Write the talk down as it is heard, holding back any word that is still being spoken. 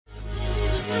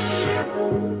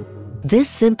This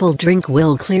simple drink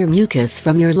will clear mucus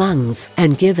from your lungs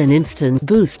and give an instant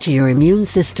boost to your immune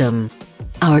system.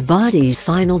 Our body's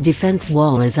final defense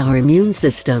wall is our immune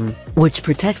system, which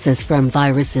protects us from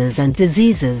viruses and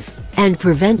diseases, and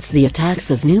prevents the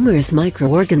attacks of numerous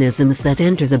microorganisms that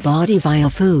enter the body via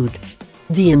food.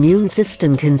 The immune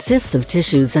system consists of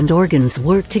tissues and organs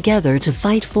work together to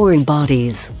fight foreign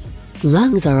bodies.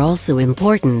 Lungs are also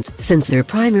important, since their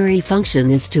primary function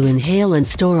is to inhale and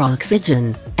store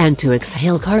oxygen, and to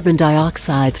exhale carbon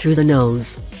dioxide through the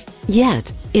nose.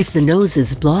 Yet, if the nose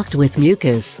is blocked with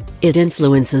mucus, it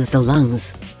influences the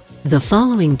lungs. The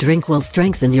following drink will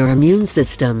strengthen your immune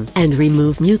system and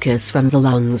remove mucus from the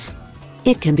lungs.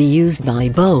 It can be used by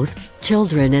both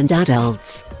children and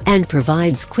adults, and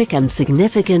provides quick and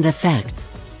significant effects.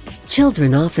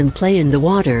 Children often play in the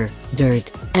water,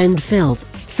 dirt, and filth,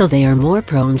 so they are more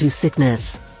prone to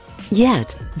sickness.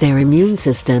 Yet, their immune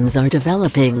systems are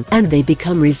developing and they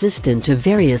become resistant to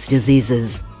various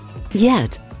diseases.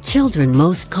 Yet, children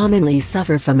most commonly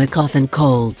suffer from a cough and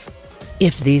colds.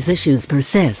 If these issues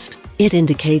persist, it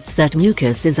indicates that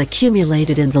mucus is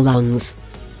accumulated in the lungs.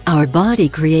 Our body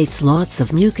creates lots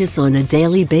of mucus on a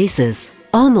daily basis,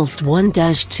 almost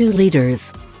 1-2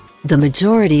 liters. The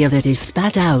majority of it is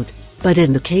spat out, but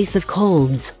in the case of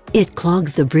colds, it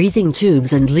clogs the breathing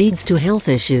tubes and leads to health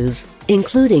issues,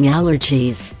 including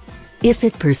allergies. If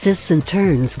it persists and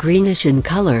turns greenish in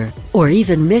color, or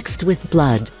even mixed with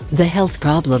blood, the health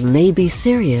problem may be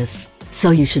serious,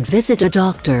 so you should visit a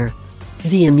doctor.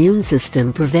 The immune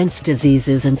system prevents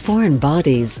diseases and foreign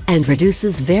bodies and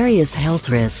reduces various health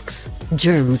risks,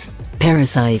 germs,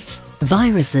 parasites,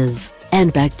 viruses,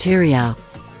 and bacteria.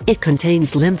 It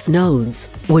contains lymph nodes,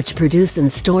 which produce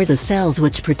and store the cells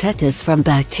which protect us from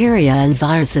bacteria and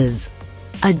viruses.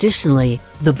 Additionally,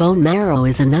 the bone marrow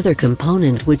is another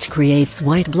component which creates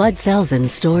white blood cells and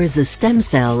stores the stem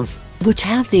cells, which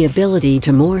have the ability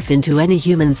to morph into any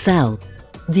human cell.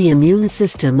 The immune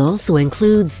system also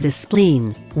includes the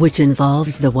spleen, which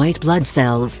involves the white blood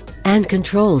cells, and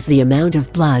controls the amount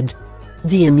of blood.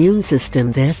 The immune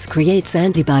system thus creates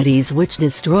antibodies which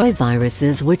destroy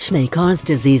viruses which may cause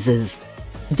diseases.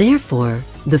 Therefore,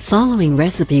 the following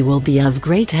recipe will be of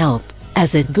great help,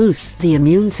 as it boosts the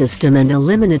immune system and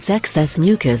eliminates excess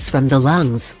mucus from the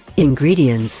lungs.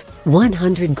 Ingredients: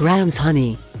 100 grams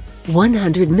honey,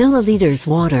 100 milliliters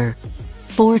water,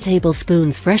 4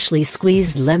 tablespoons freshly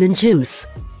squeezed lemon juice,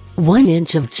 1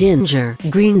 inch of ginger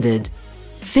grated,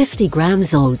 50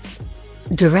 grams oats.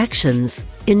 Directions: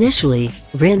 initially,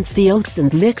 rinse the oats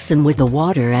and mix them with the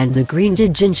water and the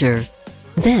grated ginger.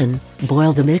 Then,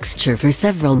 boil the mixture for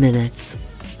several minutes.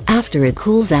 After it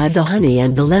cools, add the honey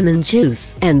and the lemon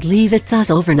juice and leave it thus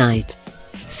overnight.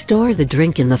 Store the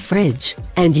drink in the fridge,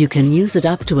 and you can use it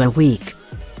up to a week.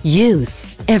 Use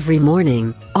every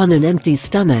morning, on an empty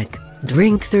stomach.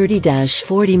 Drink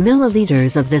 30-40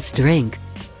 milliliters of this drink.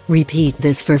 Repeat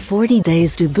this for 40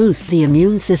 days to boost the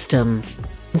immune system.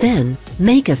 Then,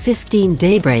 make a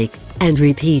 15-day break, and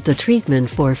repeat the treatment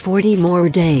for 40 more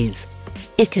days.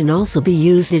 It can also be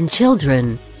used in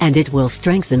children, and it will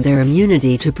strengthen their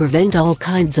immunity to prevent all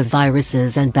kinds of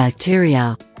viruses and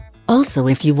bacteria. Also,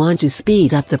 if you want to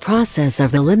speed up the process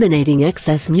of eliminating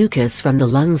excess mucus from the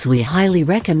lungs, we highly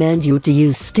recommend you to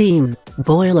use steam.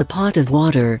 Boil a pot of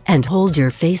water and hold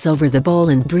your face over the bowl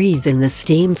and breathe in the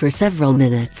steam for several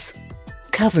minutes.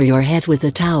 Cover your head with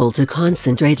a towel to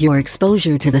concentrate your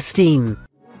exposure to the steam.